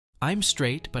I'm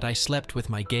straight, but I slept with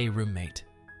my gay roommate.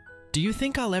 Do you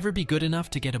think I'll ever be good enough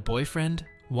to get a boyfriend?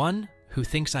 One who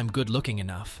thinks I'm good looking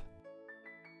enough.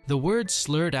 The words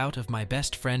slurred out of my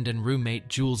best friend and roommate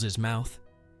Jules's mouth.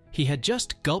 He had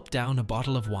just gulped down a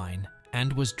bottle of wine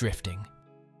and was drifting.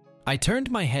 I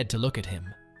turned my head to look at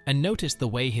him and noticed the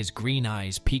way his green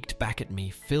eyes peeked back at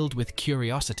me, filled with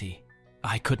curiosity.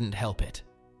 I couldn't help it,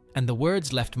 and the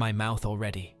words left my mouth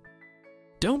already.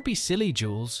 Don't be silly,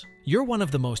 Jules. You're one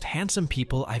of the most handsome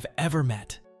people I've ever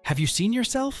met. Have you seen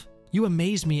yourself? You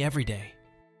amaze me every day.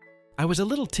 I was a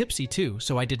little tipsy too,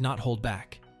 so I did not hold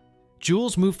back.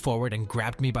 Jules moved forward and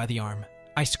grabbed me by the arm.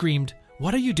 I screamed,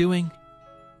 "What are you doing?"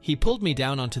 He pulled me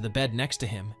down onto the bed next to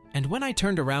him, and when I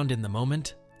turned around in the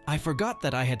moment, I forgot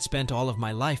that I had spent all of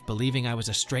my life believing I was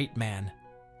a straight man.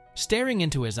 Staring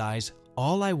into his eyes,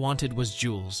 all I wanted was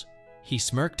Jules. He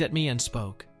smirked at me and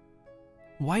spoke.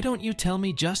 "Why don't you tell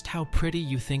me just how pretty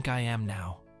you think I am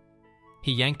now?"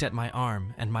 He yanked at my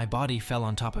arm and my body fell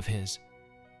on top of his.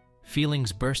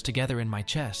 Feelings burst together in my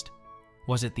chest.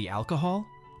 Was it the alcohol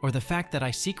or the fact that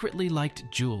I secretly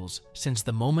liked Jules since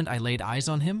the moment I laid eyes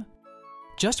on him?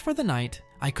 Just for the night,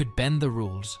 I could bend the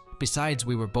rules. Besides,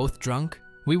 we were both drunk.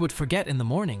 We would forget in the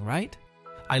morning, right?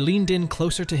 I leaned in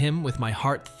closer to him with my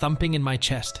heart thumping in my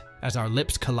chest as our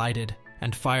lips collided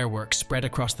and fireworks spread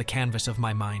across the canvas of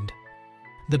my mind.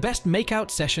 The best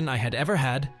make-out session I had ever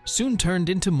had soon turned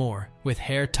into more, with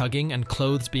hair tugging and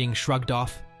clothes being shrugged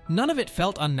off. None of it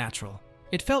felt unnatural.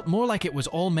 It felt more like it was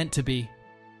all meant to be.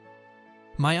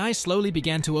 My eyes slowly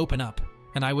began to open up,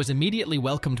 and I was immediately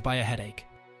welcomed by a headache.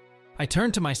 I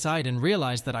turned to my side and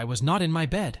realized that I was not in my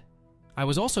bed. I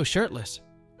was also shirtless.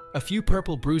 A few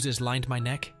purple bruises lined my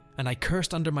neck, and I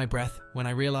cursed under my breath when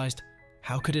I realized,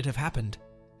 how could it have happened?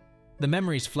 The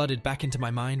memories flooded back into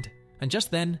my mind, and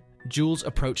just then, Jules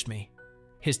approached me.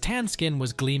 His tan skin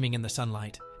was gleaming in the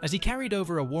sunlight as he carried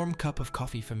over a warm cup of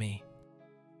coffee for me.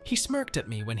 He smirked at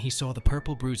me when he saw the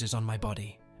purple bruises on my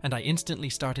body, and I instantly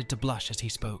started to blush as he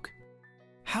spoke.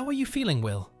 "How are you feeling,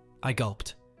 Will?" I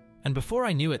gulped, and before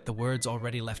I knew it, the words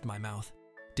already left my mouth.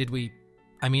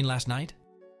 Last night?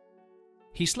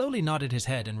 He slowly nodded his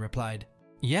head and replied,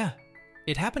 "Yeah,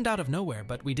 it happened out of nowhere,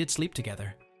 but we did sleep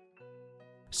together."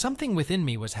 Something within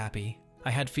me was happy. I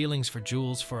had feelings for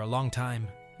Jules for a long time,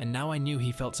 and now I knew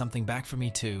he felt something back for me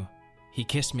too. He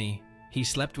kissed me, he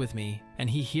slept with me, and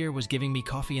he here was giving me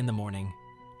coffee in the morning.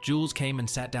 Jules came and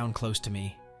sat down close to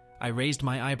me. I raised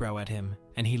my eyebrow at him,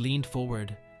 and he leaned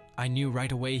forward. I knew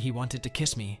right away he wanted to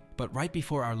kiss me, but right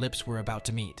before our lips were about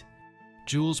to meet.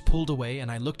 Jules pulled away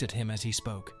and I looked at him as he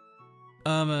spoke.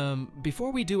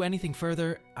 Before we do anything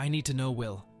further, I need to know,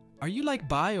 Will. Are you like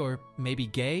bi or maybe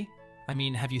gay?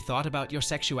 Have you thought about your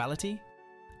sexuality?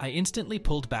 I instantly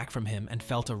pulled back from him and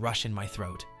felt a rush in my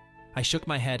throat. I shook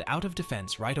my head out of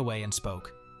defense right away and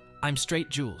spoke. "I'm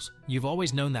straight, Jules. You've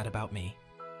always known that about me."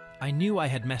 I knew I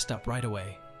had messed up right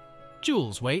away.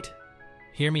 "Jules, wait.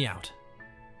 Hear me out."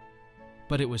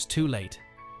 But it was too late.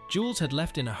 Jules had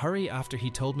left in a hurry after he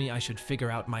told me I should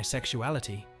figure out my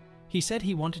sexuality. He said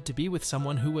he wanted to be with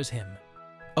someone who was him.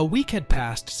 A week had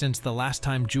passed since the last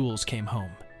time Jules came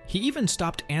home. He even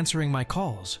stopped answering my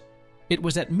calls. It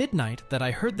was at midnight that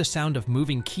I heard the sound of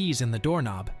moving keys in the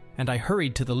doorknob, and I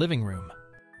hurried to the living room.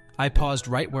 I paused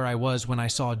right where I was when I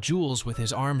saw Jules with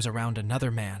his arms around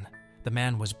another man. The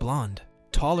man was blonde,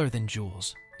 taller than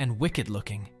Jules, and wicked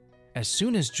looking. As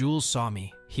soon as Jules saw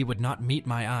me, he would not meet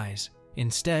my eyes.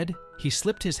 Instead, he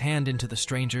slipped his hand into the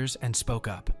stranger's and spoke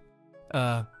up.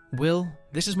 Will,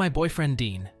 this is my boyfriend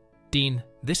Dean. Dean,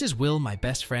 this is Will, my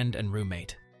best friend and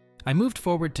roommate." I moved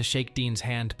forward to shake Dean's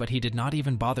hand, but he did not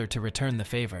even bother to return the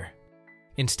favor.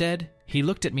 Instead, he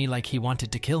looked at me like he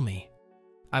wanted to kill me.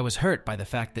 I was hurt by the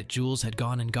fact that Jules had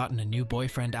gone and gotten a new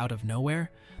boyfriend out of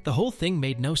nowhere. The whole thing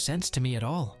made no sense to me at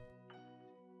all.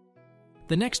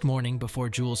 The next morning, before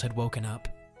Jules had woken up,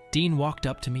 Dean walked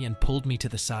up to me and pulled me to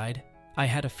the side. I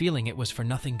had a feeling it was for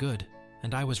nothing good,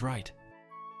 and I was right.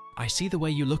 "I see the way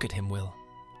you look at him, Will.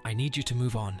 I need you to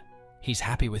move on. He's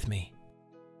happy with me."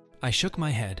 I shook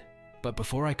my head, but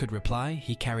before I could reply,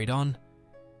 he carried on.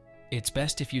 "It's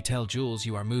best if you tell Jules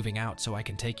you are moving out so I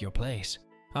can take your place.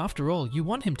 After all, you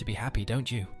want him to be happy, don't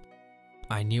you?"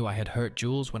 I knew I had hurt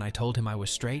Jules when I told him I was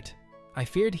straight. I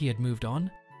feared he had moved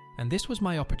on, and this was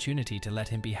my opportunity to let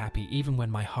him be happy even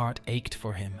when my heart ached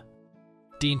for him.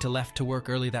 Dean left to work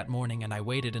early that morning, and I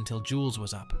waited until Jules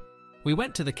was up. We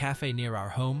went to the cafe near our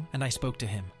home, and I spoke to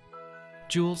him.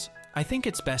 "Jules, I think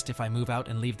it's best if I move out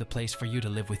and leave the place for you to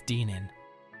live with Dean in."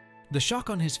 The shock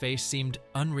on his face seemed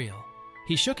unreal.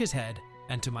 He shook his head,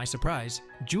 and to my surprise,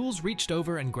 Jules reached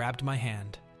over and grabbed my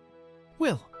hand.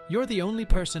 "Will, You're the only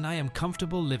person I am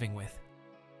comfortable living with.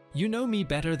 You know me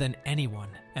better than anyone,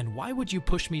 and why would you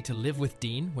push me to live with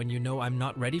Dean when you know I'm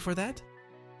not ready for that?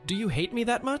 Do you hate me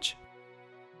that much?"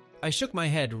 I shook my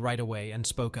head right away and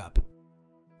spoke up.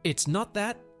 "It's not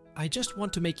that. I just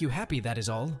want to make you happy, that is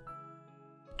all."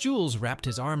 Jules wrapped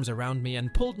his arms around me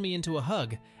and pulled me into a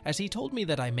hug as he told me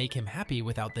that I make him happy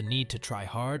without the need to try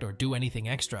hard or do anything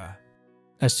extra.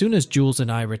 As soon as Jules and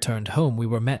I returned home, we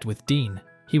were met with Dean.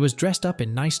 He was dressed up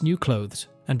in nice new clothes,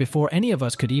 and before any of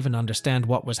us could even understand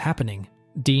what was happening,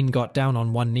 Dean got down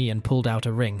on one knee and pulled out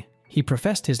a ring. He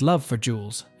professed his love for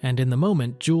Jules, and in the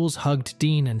moment Jules hugged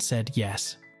Dean and said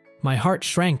yes. My heart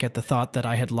shrank at the thought that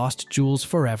I had lost Jules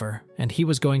forever, and he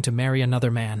was going to marry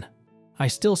another man. I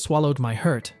still swallowed my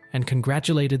hurt and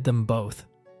congratulated them both.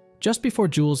 Just before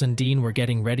Jules and Dean were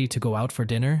getting ready to go out for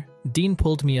dinner, Dean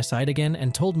pulled me aside again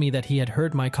and told me that he had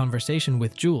heard my conversation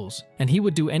with Jules, and he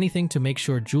would do anything to make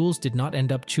sure Jules did not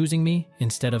end up choosing me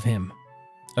instead of him.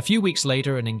 A few weeks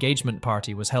later, an engagement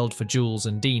party was held for Jules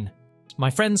and Dean.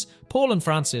 My friends, Paul and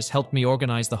Francis, helped me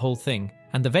organize the whole thing,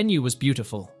 and the venue was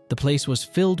beautiful. The place was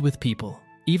filled with people.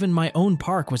 Even my own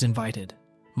park was invited.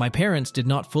 My parents did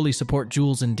not fully support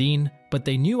Jules and Dean, but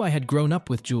they knew I had grown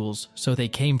up with Jules, so they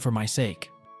came for my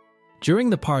sake.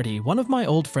 During the party, one of my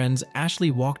old friends,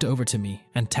 Ashley, walked over to me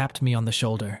and tapped me on the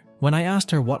shoulder. When I asked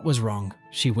her what was wrong,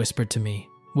 she whispered to me,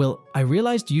 "Will, I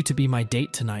realized you to be my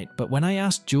date tonight, but when I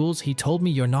asked Jules, he told me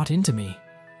you're not into me."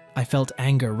 I felt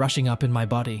anger rushing up in my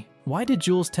body. Why did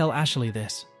Jules tell Ashley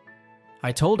this?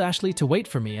 I told Ashley to wait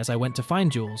for me as I went to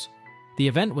find Jules. The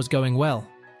event was going well.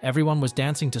 Everyone was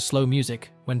dancing to slow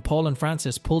music when Paul and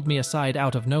Francis pulled me aside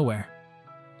out of nowhere.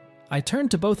 I turned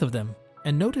to both of them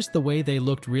and noticed the way they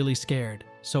looked really scared,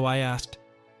 so I asked,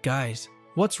 "Guys,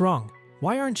 what's wrong?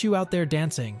 Why aren't you out there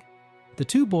dancing?" The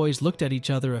two boys looked at each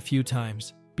other a few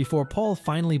times before Paul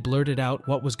finally blurted out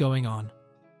what was going on.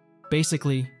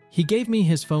 Basically, he gave me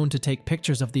his phone to take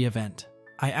pictures of the event.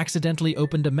 I accidentally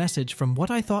opened a message from what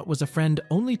I thought was a friend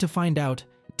only to find out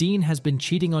Dean has been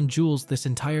cheating on Jules this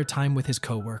entire time with his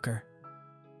coworker.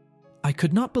 I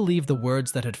could not believe the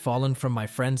words that had fallen from my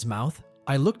friend's mouth.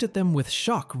 I looked at them with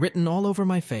shock written all over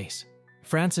my face.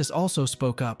 Francis also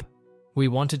spoke up. "We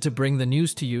wanted to bring the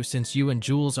news to you since you and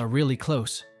Jules are really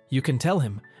close. You can tell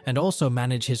him and also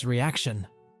manage his reaction."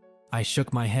 I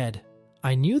shook my head.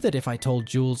 I knew that if I told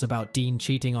Jules about Dean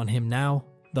cheating on him now,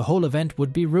 the whole event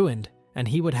would be ruined and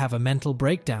he would have a mental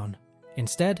breakdown.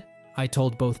 Instead, I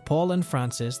told both Paul and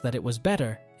Francis that it was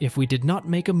better if we did not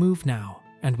make a move now,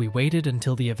 and we waited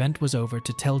until the event was over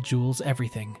to tell Jules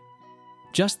everything.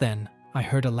 Just then, I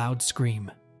heard a loud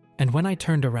scream, and when I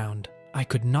turned around, I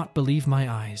could not believe my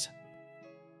eyes.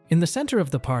 In the center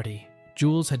of the party,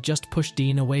 Jules had just pushed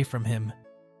Dean away from him.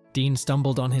 Dean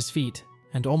stumbled on his feet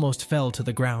and almost fell to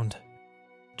the ground.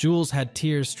 Jules had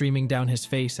tears streaming down his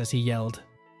face as he yelled,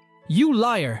 "You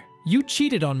liar! You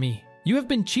cheated on me! You have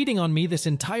been cheating on me this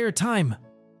entire time!"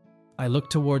 I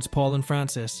looked towards Paul and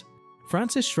Francis.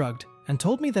 Francis shrugged and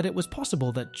told me that it was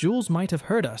possible that Jules might have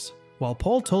heard us, while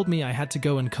Paul told me I had to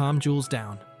go and calm Jules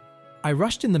down. I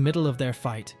rushed in the middle of their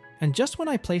fight, and just when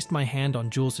I placed my hand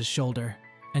on Jules's shoulder,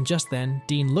 and just then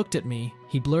Dean looked at me,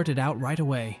 he blurted out right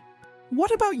away,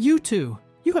 "What about you two?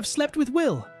 You have slept with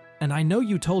Will, and I know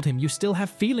you told him you still have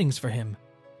feelings for him."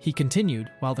 He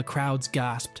continued while the crowds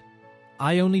gasped,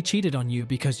 "I only cheated on you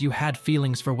because you had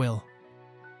feelings for Will."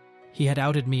 He had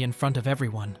outed me in front of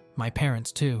everyone, my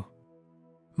parents too.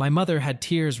 My mother had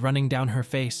tears running down her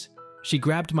face. She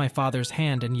grabbed my father's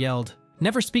hand and yelled,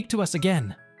 "Never speak to us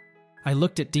again." I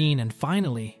looked at Dean and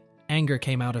finally, anger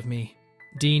came out of me.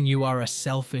 "Dean, you are a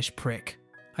selfish prick.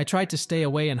 I tried to stay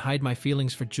away and hide my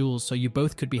feelings for Jules so you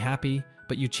both could be happy,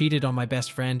 but you cheated on my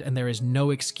best friend and there is no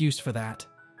excuse for that."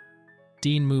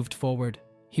 Dean moved forward.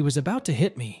 He was about to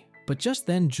hit me, but just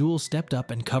then Jules stepped up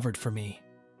and covered for me.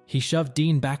 He shoved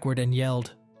Dean backward and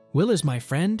yelled, "Will is my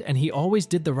friend and he always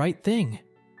did the right thing.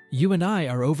 You and I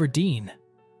are over Dean."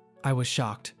 I was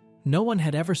shocked. No one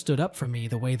had ever stood up for me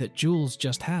the way that Jules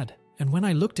just had, and when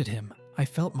I looked at him, I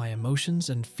felt my emotions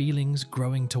and feelings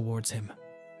growing towards him.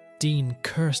 Dean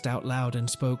cursed out loud and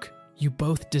spoke, "You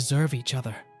both deserve each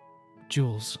other."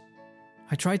 "Jules,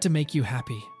 I tried to make you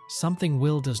happy, something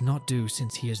Will does not do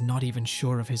since he is not even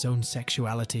sure of his own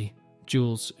sexuality."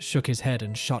 Jules shook his head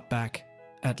and shot back,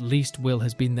 "At least Will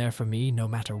has been there for me no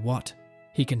matter what.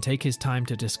 He can take his time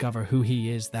to discover who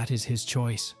he is, that is his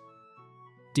choice."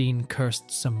 Dean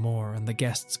cursed some more and the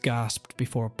guests gasped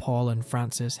before Paul and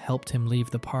Francis helped him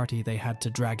leave the party. They had to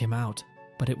drag him out,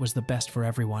 but it was the best for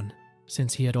everyone,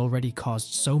 since he had already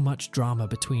caused so much drama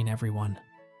between everyone.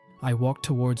 I walked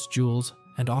towards Jules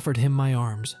and offered him my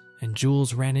arms, and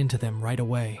Jules ran into them right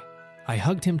away. I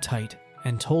hugged him tight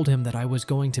and told him that I was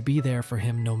going to be there for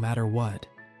him no matter what.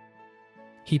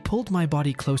 He pulled my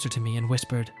body closer to me and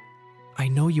whispered, "I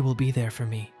know you will be there for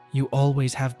me. You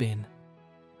always have been."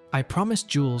 I promised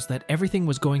Jules that everything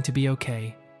was going to be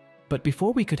okay, but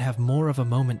before we could have more of a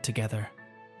moment together,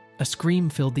 a scream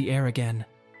filled the air again.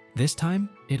 This time,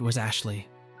 it was Ashley.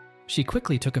 She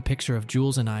quickly took a picture of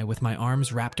Jules and I with my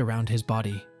arms wrapped around his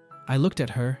body. I looked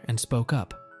at her and spoke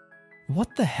up.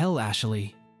 "What the hell,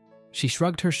 Ashley?" She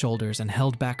shrugged her shoulders and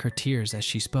held back her tears as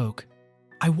she spoke.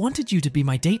 "I wanted you to be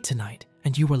my date tonight,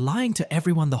 and you were lying to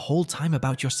everyone the whole time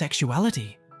about your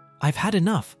sexuality. I've had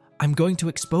enough. I'm going to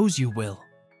expose you, Will."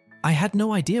 I had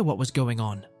no idea what was going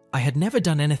on. I had never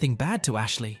done anything bad to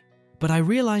Ashley, but I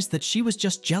realized that she was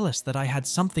just jealous that I had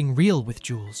something real with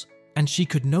Jules, and she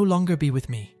could no longer be with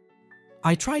me.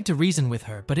 I tried to reason with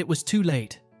her, but it was too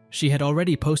late. She had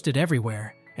already posted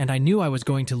everywhere, and I knew I was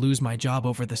going to lose my job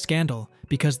over the scandal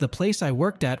because the place I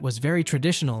worked at was very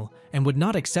traditional and would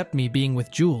not accept me being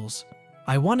with Jules.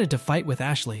 I wanted to fight with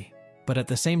Ashley, but at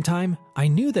the same time, I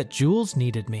knew that Jules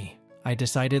needed me. I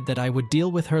decided that I would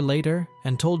deal with her later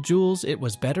and told Jules it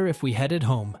was better if we headed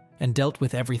home and dealt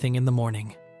with everything in the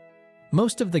morning.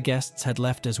 Most of the guests had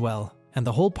left as well, and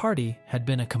the whole party had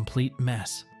been a complete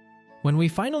mess. When we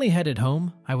finally headed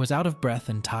home, I was out of breath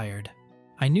and tired.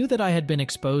 I knew that I had been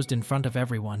exposed in front of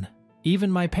everyone.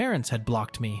 Even my parents had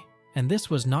blocked me, and this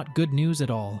was not good news at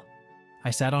all.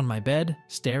 I sat on my bed,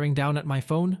 staring down at my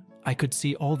phone. I could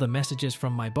see all the messages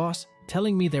from my boss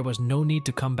telling me there was no need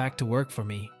to come back to work for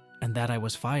me, and that I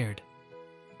was fired.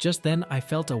 Just then, I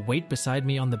felt a weight beside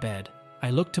me on the bed. I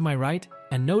looked to my right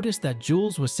and noticed that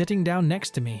Jules was sitting down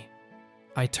next to me.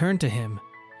 I turned to him,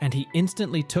 and he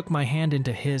instantly took my hand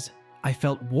into his. I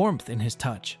felt warmth in his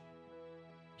touch.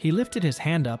 He lifted his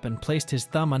hand up and placed his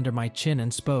thumb under my chin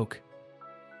and spoke.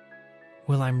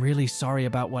 "Well, I'm really sorry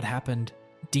about what happened.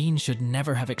 Dean should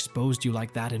never have exposed you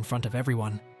like that in front of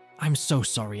everyone. I'm so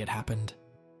sorry it happened."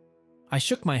 I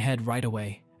shook my head right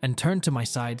away and turned to my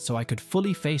side so I could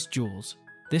fully face Jules.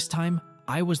 This time,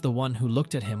 I was the one who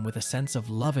looked at him with a sense of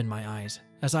love in my eyes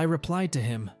as I replied to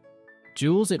him,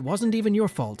 "Jules, it wasn't even your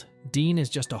fault. Dean is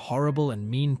just a horrible and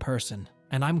mean person,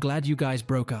 and I'm glad you guys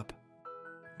broke up."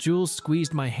 Jules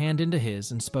squeezed my hand into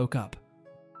his and spoke up.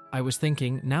 I was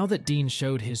thinking, now that Dean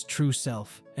showed his true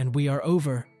self and we are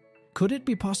over, could it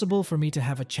be possible for me to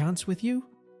have a chance with you?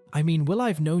 I mean, Will,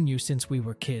 I've known you since we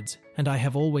were kids, and I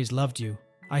have always loved you.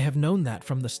 I have known that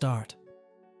from the start.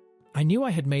 I knew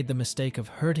I had made the mistake of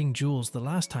hurting Jules the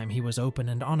last time he was open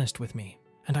and honest with me,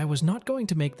 and I was not going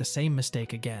to make the same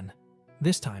mistake again.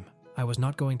 This time, I was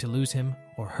not going to lose him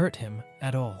or hurt him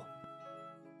at all.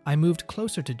 I moved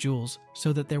closer to Jules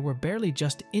so that there were barely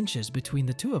just inches between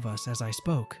the two of us as I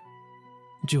spoke.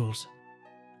 "Jules,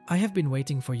 I have been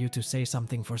waiting for you to say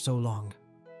something for so long.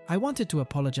 I wanted to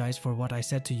apologize for what I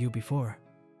said to you before.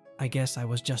 I guess I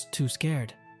was just too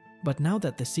scared. But now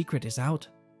that the secret is out,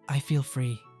 I feel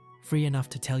free enough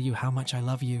to tell you how much I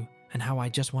love you and how I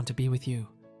just want to be with you."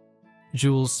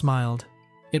 Jules smiled.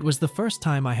 It was the first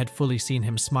time I had fully seen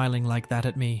him smiling like that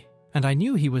at me, and I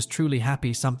knew he was truly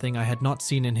happy, something I had not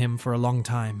seen in him for a long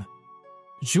time.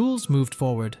 Jules moved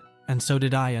forward, and so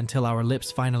did I until our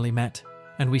lips finally met,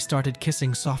 and we started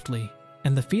kissing softly,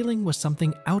 and the feeling was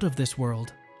something out of this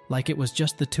world, like it was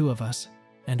just the two of us,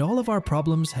 and all of our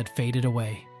problems had faded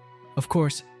away. Of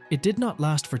course, it did not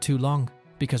last for too long,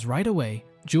 because right away,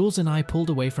 Jules and I pulled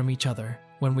away from each other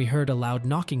when we heard a loud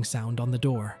knocking sound on the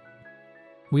door.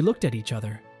 We looked at each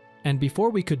other, and before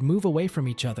we could move away from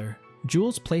each other,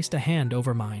 Jules placed a hand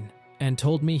over mine and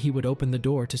told me he would open the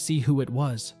door to see who it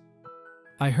was.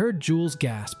 I heard Jules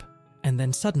gasp, and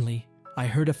then suddenly, I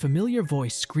heard a familiar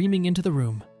voice screaming into the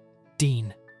room.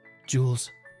 "Dean, Jules,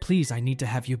 please, I need to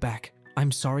have you back.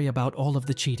 I'm sorry about all of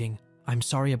the cheating. I'm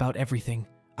sorry about everything.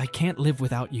 I can't live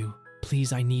without you.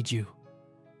 Please, I need you."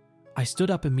 I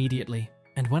stood up immediately,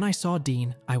 and when I saw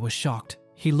Dean, I was shocked.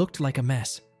 He looked like a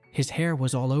mess. His hair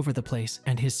was all over the place,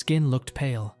 and his skin looked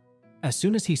pale. As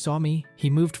soon as he saw me, he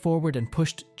moved forward and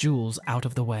pushed Jules out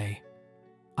of the way.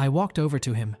 I walked over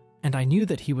to him, and I knew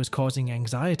that he was causing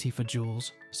anxiety for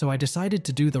Jules, so I decided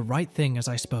to do the right thing as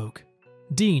I spoke.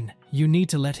 "Dean, you need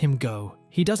to let him go.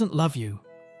 He doesn't love you."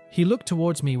 He looked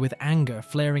towards me with anger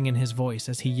flaring in his voice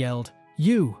as he yelled,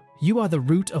 You are the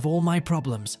root of all my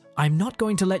problems. I'm not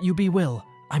going to let you be Will.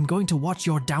 I'm going to watch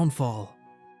your downfall."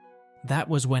 That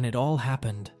was when it all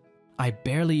happened. I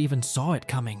barely even saw it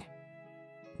coming.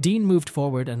 Dean moved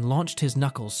forward and launched his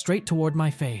knuckles straight toward my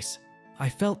face. I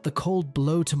felt the cold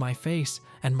blow to my face,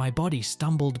 and my body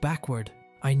stumbled backward.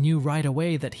 I knew right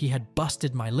away that he had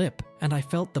busted my lip, and I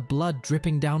felt the blood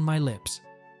dripping down my lips.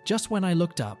 Just when I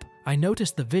looked up, I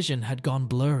noticed the vision had gone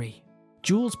blurry.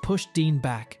 Jules pushed Dean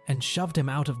back and shoved him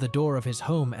out of the door of his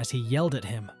home as he yelled at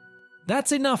him.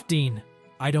 "That's enough, Dean!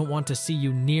 I don't want to see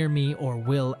you near me or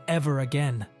Will ever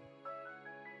again."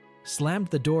 Slammed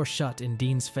the door shut in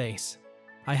Dean's face.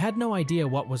 I had no idea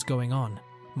what was going on.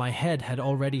 My head had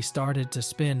already started to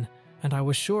spin, and I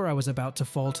was sure I was about to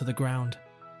fall to the ground.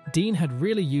 Dean had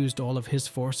really used all of his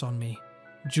force on me.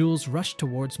 Jules rushed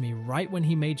towards me right when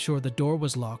he made sure the door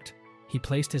was locked. He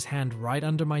placed his hand right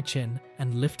under my chin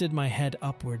and lifted my head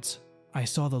upwards. I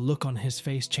saw the look on his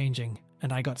face changing,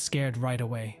 and I got scared right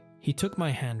away. He took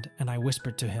my hand and I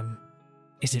whispered to him,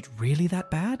 "Is it really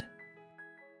that bad?"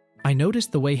 I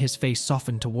noticed the way his face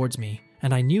softened towards me,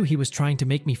 and I knew he was trying to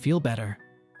make me feel better.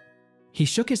 He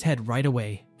shook his head right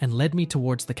away and led me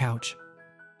towards the couch.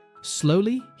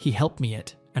 Slowly, he helped me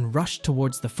it and rushed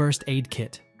towards the first aid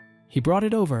kit. He brought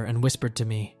it over and whispered to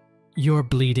me, "You're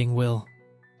bleeding, Will.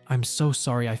 I'm so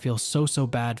sorry. I feel so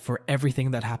bad for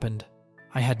everything that happened.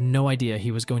 I had no idea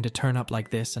he was going to turn up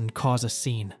like this and cause a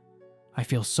scene. I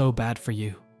feel so bad for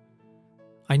you."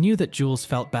 I knew that Jules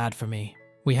felt bad for me.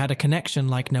 We had a connection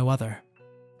like no other.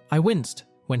 I winced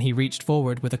when he reached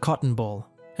forward with a cotton ball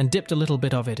and dipped a little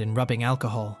bit of it in rubbing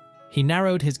alcohol. He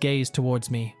narrowed his gaze towards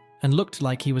me and looked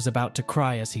like he was about to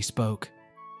cry as he spoke.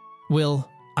 "Will,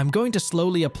 I'm going to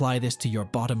slowly apply this to your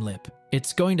bottom lip.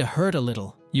 It's going to hurt a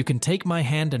little. You can take my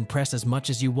hand and press as much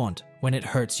as you want when it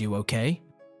hurts you, okay?"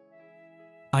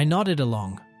 I nodded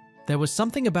along. There was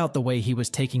something about the way he was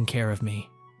taking care of me.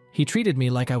 He treated me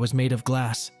like I was made of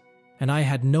glass, and I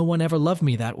had no one ever loved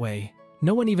me that way.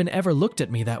 No one even ever looked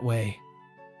at me that way.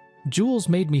 Jules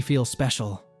made me feel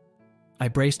special. I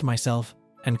braced myself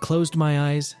and closed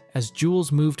my eyes as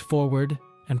Jules moved forward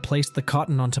and placed the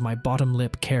cotton onto my bottom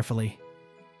lip carefully.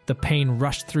 The pain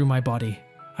rushed through my body.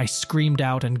 I screamed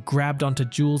out and grabbed onto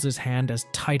Jules's hand as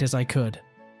tight as I could.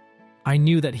 I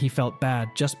knew that he felt bad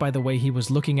just by the way he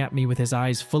was looking at me with his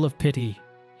eyes full of pity.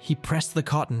 He pressed the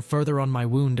cotton further on my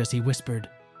wound as he whispered,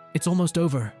 "It's almost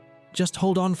over. Just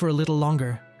hold on for a little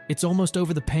longer. It's almost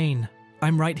over the pain.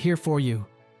 I'm right here for you."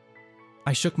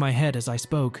 I shook my head as I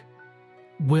spoke.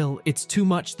 "Will, it's too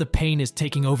much. The pain is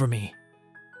taking over me."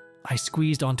 I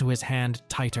squeezed onto his hand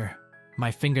tighter.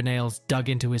 My fingernails dug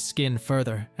into his skin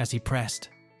further as he pressed.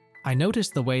 I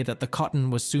noticed the way that the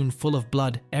cotton was soon full of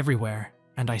blood everywhere,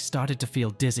 and I started to feel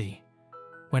dizzy.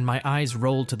 When my eyes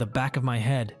rolled to the back of my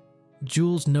head,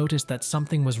 Jules noticed that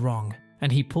something was wrong,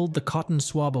 and he pulled the cotton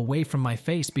swab away from my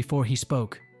face before he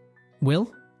spoke.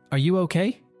 "Will, are you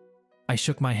okay?" I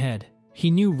shook my head.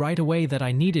 He knew right away that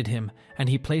I needed him, and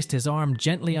he placed his arm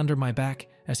gently under my back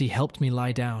as he helped me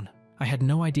lie down. I had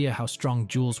no idea how strong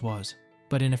Jules was,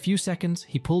 but in a few seconds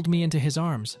he pulled me into his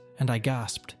arms, and I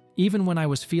gasped. Even when I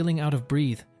was feeling out of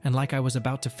breath and like I was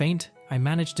about to faint, I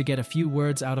managed to get a few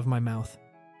words out of my mouth.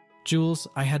 "Jules,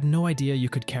 I had no idea you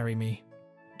could carry me."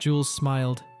 Jules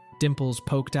smiled. Dimples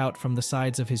poked out from the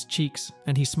sides of his cheeks,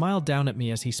 and he smiled down at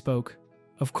me as he spoke.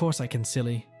 "Of course I can,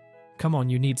 silly. Come on,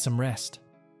 you need some rest."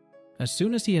 As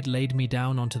soon as he had laid me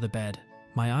down onto the bed,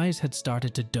 my eyes had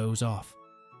started to doze off.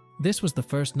 This was the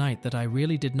first night that I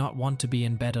really did not want to be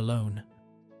in bed alone.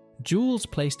 Jules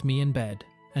placed me in bed,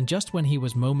 and just when he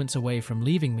was moments away from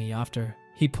leaving me after,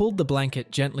 he pulled the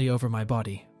blanket gently over my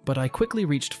body, but I quickly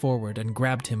reached forward and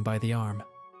grabbed him by the arm.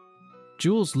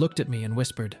 Jules looked at me and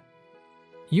whispered,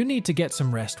 "You need to get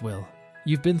some rest, Will.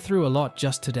 You've been through a lot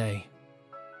just today."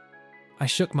 I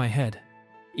shook my head.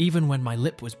 Even when my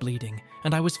lip was bleeding,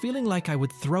 and I was feeling like I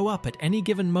would throw up at any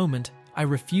given moment, I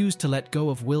refused to let go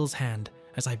of Will's hand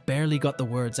as I barely got the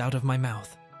words out of my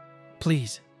mouth.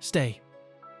 "Please, stay.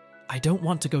 I don't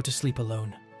want to go to sleep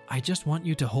alone. I just want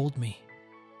you to hold me."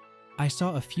 I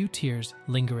saw a few tears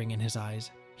lingering in his eyes.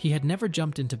 He had never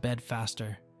jumped into bed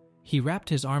faster. He wrapped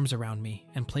his arms around me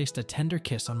and placed a tender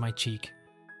kiss on my cheek.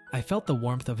 I felt the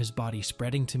warmth of his body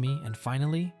spreading to me, and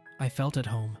finally, I felt at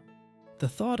home. The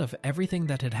thought of everything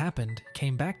that had happened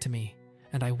came back to me,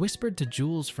 and I whispered to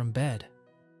Jules from bed.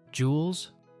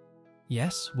 "Jules?"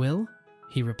 "Yes, Will?"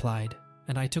 he replied,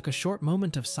 and I took a short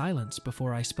moment of silence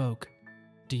before I spoke.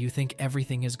 "Do you think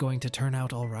everything is going to turn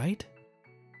out all right?"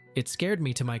 It scared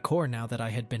me to my core now that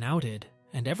I had been outed,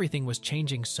 and everything was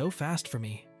changing so fast for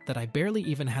me that I barely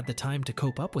even had the time to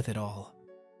cope up with it all.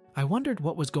 I wondered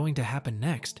what was going to happen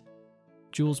next.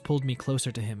 Jules pulled me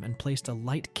closer to him and placed a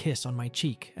light kiss on my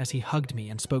cheek as he hugged me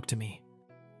and spoke to me.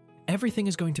 "Everything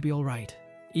is going to be all right,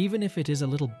 even if it is a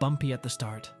little bumpy at the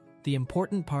start. The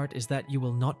important part is that you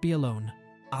will not be alone.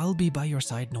 I'll be by your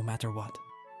side no matter what."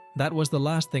 That was the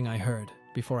last thing I heard,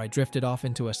 before I drifted off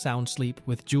into a sound sleep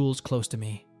with Jules close to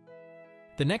me.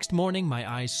 The next morning, my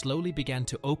eyes slowly began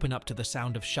to open up to the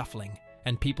sound of shuffling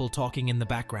and people talking in the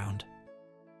background.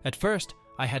 At first,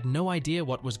 I had no idea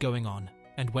what was going on,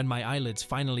 and when my eyelids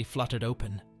finally fluttered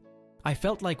open, I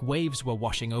felt like waves were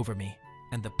washing over me,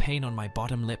 and the pain on my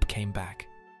bottom lip came back.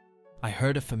 I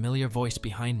heard a familiar voice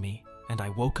behind me, and I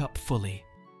woke up fully.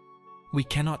 "We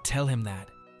cannot tell him that.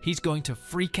 He's going to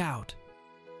freak out."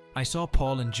 I saw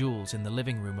Paul and Jules in the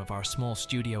living room of our small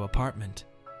studio apartment.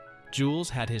 Jules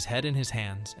had his head in his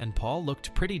hands, and Paul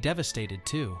looked pretty devastated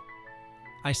too.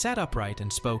 I sat upright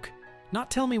and spoke,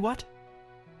 "Not tell me what?"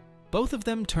 Both of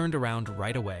them turned around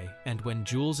right away, and when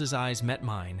Jules's eyes met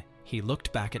mine, he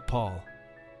looked back at Paul.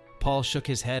 Paul shook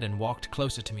his head and walked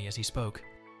closer to me as he spoke.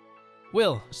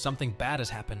 "Will, something bad has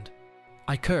happened."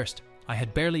 I cursed. I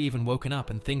had barely even woken up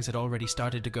and things had already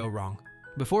started to go wrong.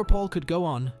 Before Paul could go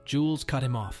on, Jules cut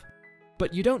him off.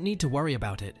 "But you don't need to worry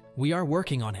about it. We are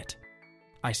working on it."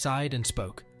 I sighed and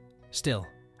spoke. "Still,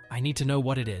 I need to know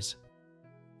what it is."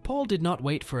 Paul did not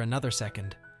wait for another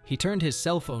second. He turned his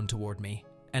cell phone toward me,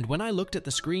 and when I looked at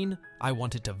the screen, I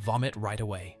wanted to vomit right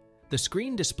away. The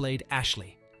screen displayed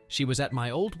Ashley. She was at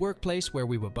my old workplace where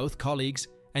we were both colleagues,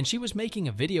 and she was making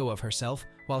a video of herself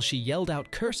while she yelled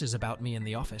out curses about me in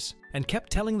the office, and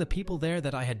kept telling the people there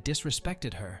that I had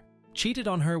disrespected her, cheated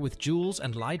on her with Jules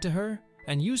and lied to her,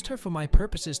 and used her for my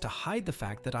purposes to hide the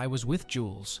fact that I was with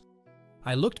Jules.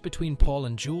 I looked between Paul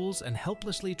and Jules and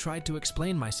helplessly tried to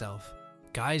explain myself.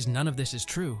 "Guys, none of this is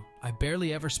true. I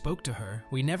barely ever spoke to her.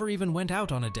 We never even went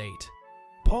out on a date."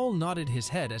 Paul nodded his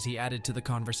head as he added to the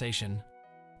conversation.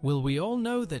 "Will, we all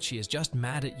know that she is just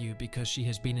mad at you because she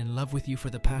has been in love with you for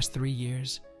the past 3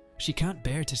 years. She can't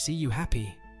bear to see you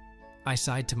happy." I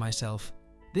sighed to myself.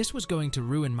 This was going to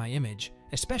ruin my image,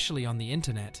 especially on the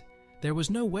internet. There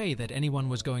was no way that anyone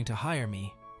was going to hire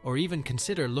me, or even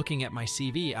consider looking at my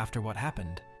CV after what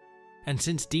happened. And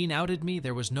since Dean outed me,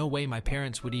 there was no way my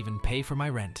parents would even pay for my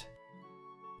rent.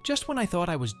 Just when I thought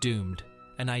I was doomed,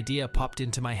 an idea popped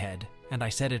into my head, and I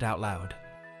said it out loud.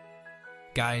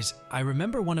 "Guys, I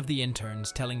remember one of the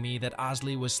interns telling me that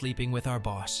Ashley was sleeping with our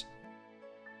boss."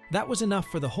 That was enough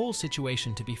for the whole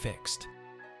situation to be fixed.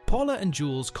 Paula and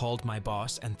Jules called my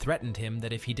boss and threatened him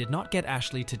that if he did not get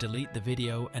Ashley to delete the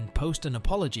video and post an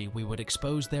apology, we would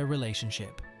expose their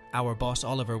relationship. Our boss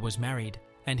Oliver was married,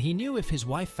 and he knew if his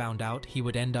wife found out, he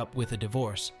would end up with a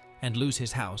divorce and lose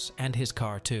his house and his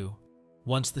car too.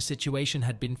 Once the situation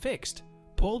had been fixed,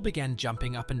 Paul began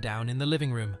jumping up and down in the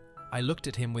living room. I looked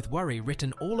at him with worry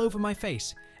written all over my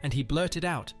face, and he blurted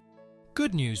out,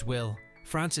 "Good news, Will.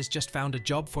 Francis just found a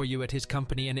job for you at his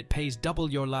company and it pays double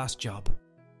your last job."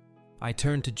 I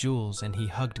turned to Jules and he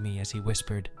hugged me as he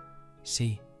whispered,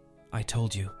 "See, I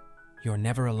told you, you're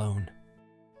never alone."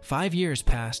 5 years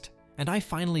passed, and I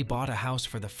finally bought a house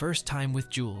for the first time with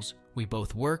Jules. We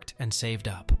both worked and saved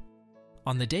up.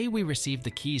 On the day we received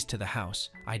the keys to the house,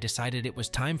 I decided it was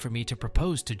time for me to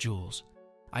propose to Jules.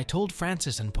 I told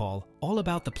Francis and Paul all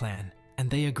about the plan, and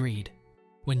they agreed.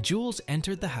 When Jules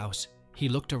entered the house, he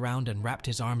looked around and wrapped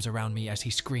his arms around me as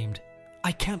he screamed,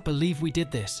 "I can't believe we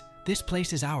did this. This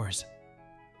place is ours."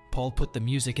 Paul put the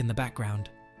music in the background.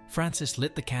 Francis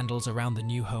lit the candles around the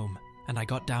new home, and I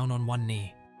got down on one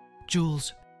knee.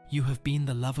 "Jules, you have been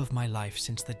the love of my life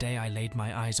since the day I laid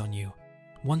my eyes on you.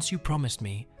 Once you promised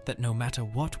me that no matter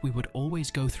what, we would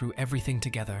always go through everything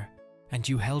together, and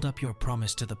you held up your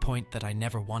promise to the point that I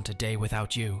never want a day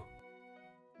without you."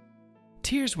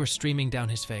 Tears were streaming down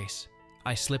his face.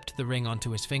 I slipped the ring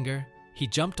onto his finger, he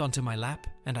jumped onto my lap,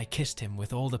 and I kissed him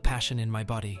with all the passion in my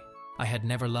body. I had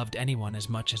never loved anyone as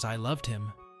much as I loved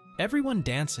him. Everyone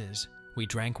dances. We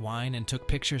drank wine and took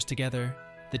pictures together.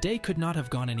 The day could not have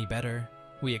gone any better.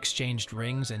 We exchanged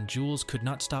rings and Jules could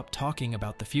not stop talking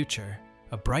about the future,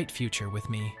 a bright future with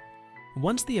me.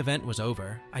 Once the event was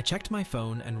over, I checked my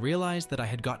phone and realized that I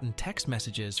had gotten text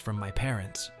messages from my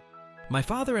parents. My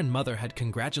father and mother had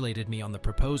congratulated me on the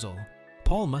proposal.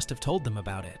 Paul must have told them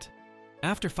about it.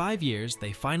 After 5 years,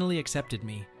 they finally accepted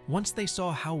me, once they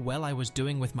saw how well I was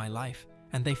doing with my life,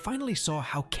 and they finally saw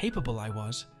how capable I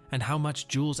was, and how much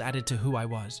Jules added to who I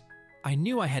was. I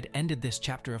knew I had ended this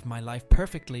chapter of my life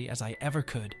perfectly as I ever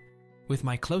could, with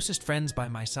my closest friends by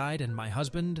my side and my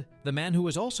husband, the man who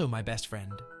was also my best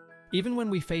friend. Even when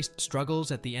we faced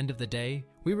struggles at the end of the day,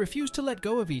 we refused to let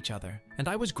go of each other, and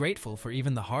I was grateful for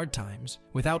even the hard times.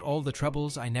 Without all the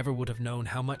troubles, I never would have known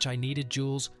how much I needed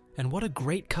Jules, and what a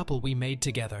great couple we made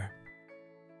together.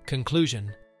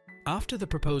 Conclusion. After the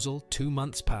proposal, 2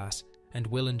 months pass, and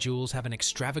Will and Jules have an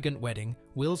extravagant wedding.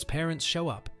 Will's parents show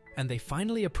up, and they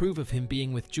finally approve of him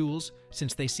being with Jules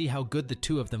since they see how good the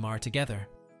two of them are together.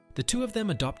 The two of them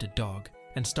adopt a dog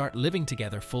and start living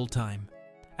together full-time.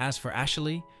 As for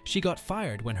Ashley, she got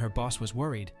fired when her boss was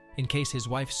worried, in case his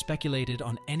wife speculated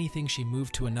on anything she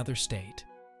moved to another state.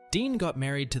 Dean got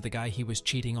married to the guy he was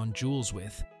cheating on Jules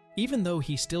with. Even though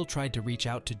he still tried to reach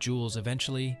out to Jules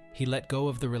eventually, he let go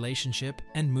of the relationship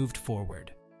and moved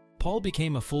forward. Paul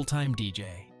became a full-time DJ.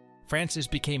 Francis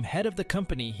became head of the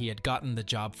company he had gotten the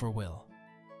job for Will.